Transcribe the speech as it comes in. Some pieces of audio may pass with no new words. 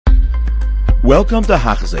Welcome to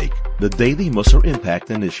Hachzik, the Daily Musar Impact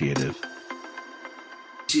Initiative.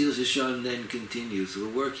 Yesharim then continues. We're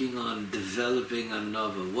working on developing a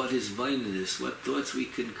novel. What is mindedness? What thoughts we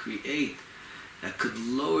can create that could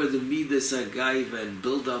lower the midas agaiva and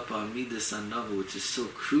build up our midas anava, which is so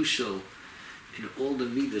crucial in all the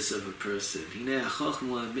midas of a person. When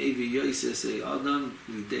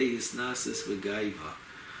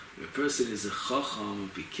a person is a chacham,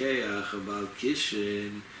 a pikeach, a bal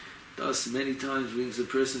kishin, thus many times brings a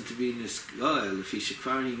person to be nisgael. If he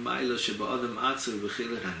shekvarim maila sheba adam atzur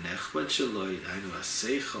b'chilat hanechbad shaloi, I know a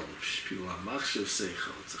seichel, people are machshav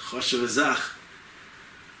seichel. It's a choshev azach.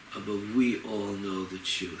 But we all know the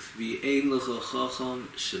truth. V'ein lecha chacham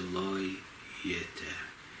shaloi yeteh.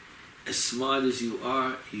 As smart as you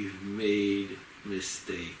are, you've made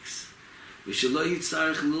mistakes. V'shaloi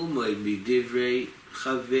yitzarech lulmoid midivrei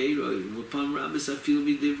chaveiroi v'pam rabbis afil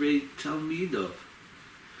midivrei talmidov.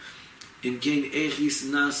 In Kain Echis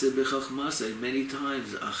Nase Bechachmasai, many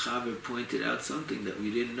times a Chaver pointed out something that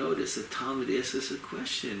we didn't notice. A Talmud asked us a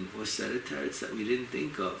question or said a teretz that we didn't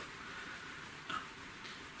think of.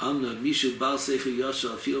 Amna Mishu Bal Seicher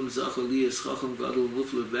Yashal Film Zachol Lias Chacham Gadol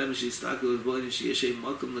Mufla Bem Shistako Levoin Sheyeshe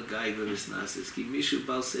Makom Lagai Beres Nases Ki Mishu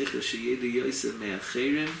Bal Seicher Sheyeda Yosef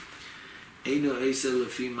Me'acherem Eino Eisa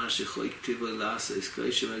Lefi Ma Shechoik Tiva Lasa Es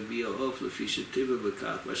Koisha Magbia Of Lefi Shetiva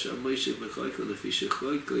Bekach Vasha Moshe Bechoiko Lefi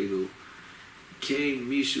Shechoik Koihu Kain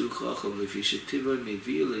Mishu Chacham Lefi Shetiva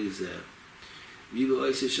Nevil Ezeh Vivo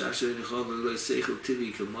Eisa Shasha Nechov Eloi Seichel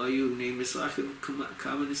Tivi Kamayu Nei Misrachim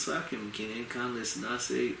Kama Nisrachim Kinen Kan Les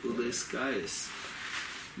Nase Ules Gaius.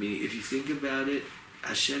 Meaning, if you think about it,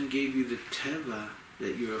 Hashem gave you the Teva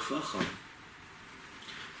that you're a Chacham.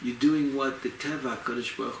 You're doing what the Teva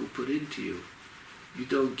Kadosh Baruch Hu put into you. You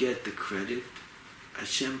don't get the credit.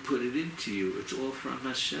 Hashem put it into you. It's all from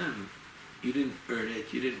Hashem. You didn't earn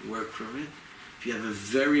it. You didn't work from it. If you have a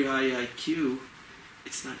very high IQ,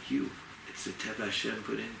 it's not you. It's the Teva Hashem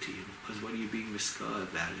put into you. Because what are you being miskah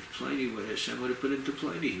about? If Pliny, what Hashem would have put into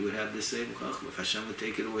Pliny, he would have the same chachma. If Hashem would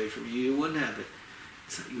take it away from you, you wouldn't have it.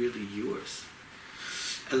 It's not really yours.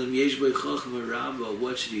 Elam yesh boi chachma rabba,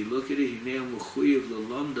 what should he look at it?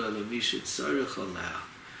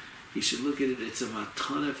 He should look at it, it's a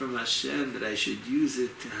matana from Hashem that I should use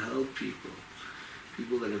it to help people.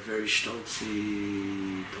 People that are very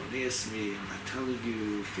stolzy, don't ask me, I'm not telling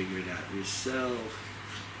you, figure it out yourself.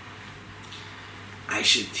 I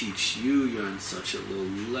should teach you, you're on such a low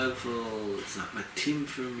level, it's not matim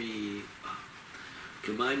for me.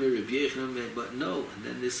 But no, and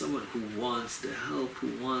then there's someone who wants to help,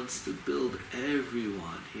 who wants to build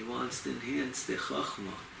everyone. He wants to enhance the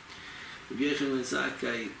chachma. Rabbi Yechon ben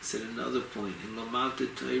Zakkai said another point, in Lamata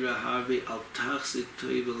Torah harbe al tachzik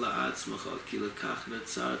toiva la'atzmacha ki lekach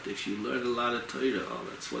netzart. If you learn a lot of Torah, oh,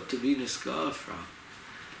 that's what to be niskah from.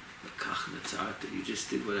 Lekach netzart, that you just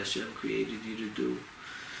did what Hashem created you to do.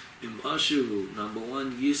 Im asheru, number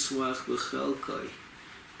one, yiswach b'chelkai.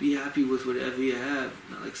 Be happy with whatever you have.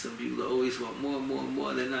 Not like some people always want more and more and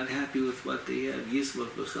more. They're not happy with what they have.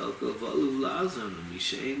 Yismach b'chelka v'aluv la'azam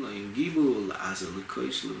l'mishein lo'im gibu la'azam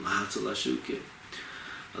l'koish l'mahatzal ha'shukim.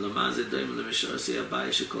 Alamazet doim l'mishar se abai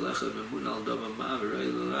shekol echad memun al dova ma v'roi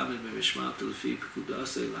l'lamed b'mishmat l'fi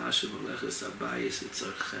p'kudasei l'hashem aleches abayis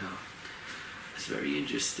etzarchel. It's very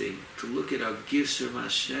interesting to look at our gifts from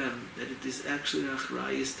Hashem, that it is actually an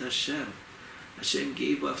achrayis to Hashem. Hashem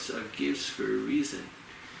gave us our gifts for a reason.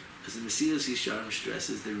 As the Mesilas Yesharim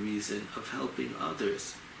stresses the reason of helping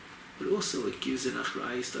others. But also it gives an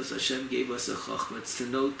achrayis, as Hashem gave us a chachma, it's to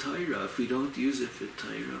know Torah. If we don't use it for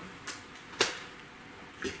Torah,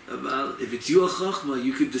 if it's your chachma,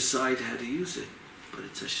 you could decide how to use it. But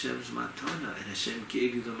it's Hashem's matana, and Hashem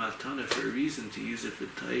gave you the matana for a reason to use it for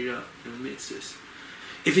Torah and mitzvahs.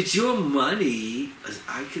 If it's your money, as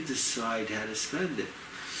I could decide how to spend it.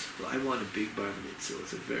 Well, I want a big bar mitzvah.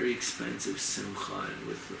 It's a very expensive simcha and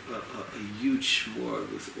with a huge shmor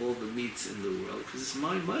with all the meats in the world, because it's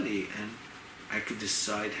my money and I could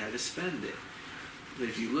decide how to spend it. But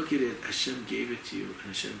if you look at it, Hashem gave it to you, and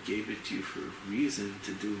Hashem gave it to you for a reason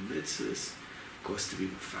to do mitzvahs. Of course, to be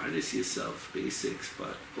mefarnes yourself, basics,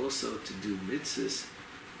 but also to do mitzvahs,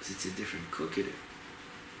 because it's a different cook at it.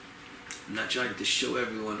 I'm not trying to show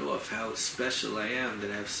everyone off how special I am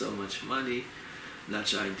that I have so much money. I'm not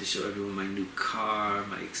trying to show everyone my new car,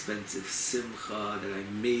 my expensive simcha, that I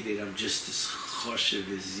made it, I'm just as choshev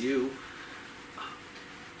as you.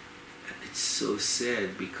 And it's so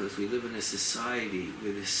sad because we live in a society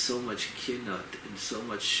where there's so much kinnut and so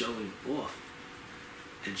much showing off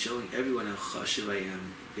and showing everyone how choshev I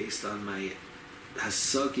am based on my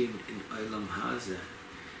hasagim in Olam Hazeh.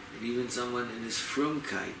 And even someone in his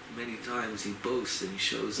frumkeit, many times he boasts and he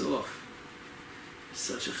shows off. It's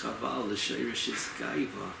such a chaval, the shayrish is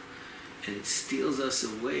gaiva, and it steals us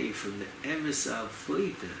away from the emes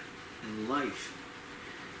avoda in life.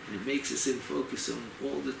 And it makes us in focus on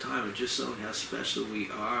all the time and just showing how special we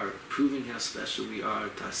are, proving how special we are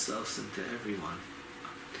to ourselves and to everyone.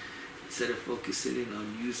 Instead of focusing in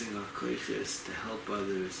on using our koiches to help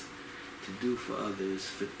others, to do for others,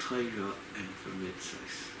 for Torah and for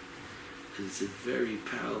mitzvahs. And it's a very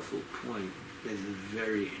powerful point that is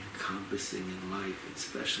very encompassing in life,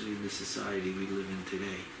 especially in the society we live in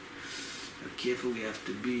today. How careful we have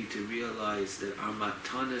to be to realize that our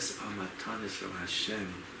matanas are matanas from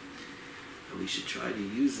Hashem. And we should try to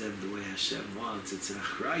use them the way Hashem wants. It's an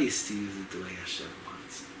achrayus to use it the way Hashem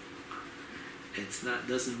wants. It's not,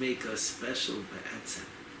 doesn't make us special, but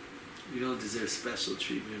we don't deserve special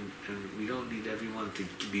treatment, and we don't need everyone to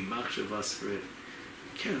be machshav us for it.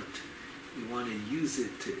 We can't. We want to use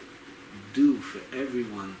it to do for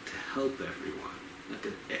everyone, to help everyone.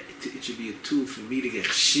 It should be a tool for me to get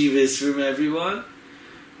shivas from everyone,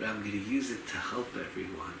 but I'm going to use it to help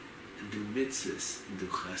everyone and do mitzvahs and do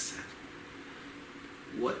chesed.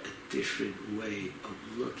 What a different way of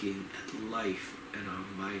looking at life and our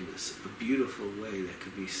mindless. A beautiful way that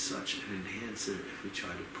could be such an enhancer if we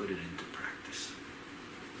try to put it into practice.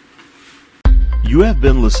 You have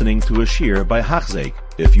been listening to a shiur by Hachzeik.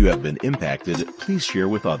 If you have been impacted, please share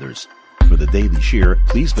with others. For the daily shiur,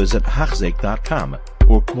 please visit Hachzeik.com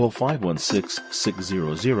or call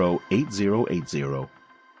 516-600-8080.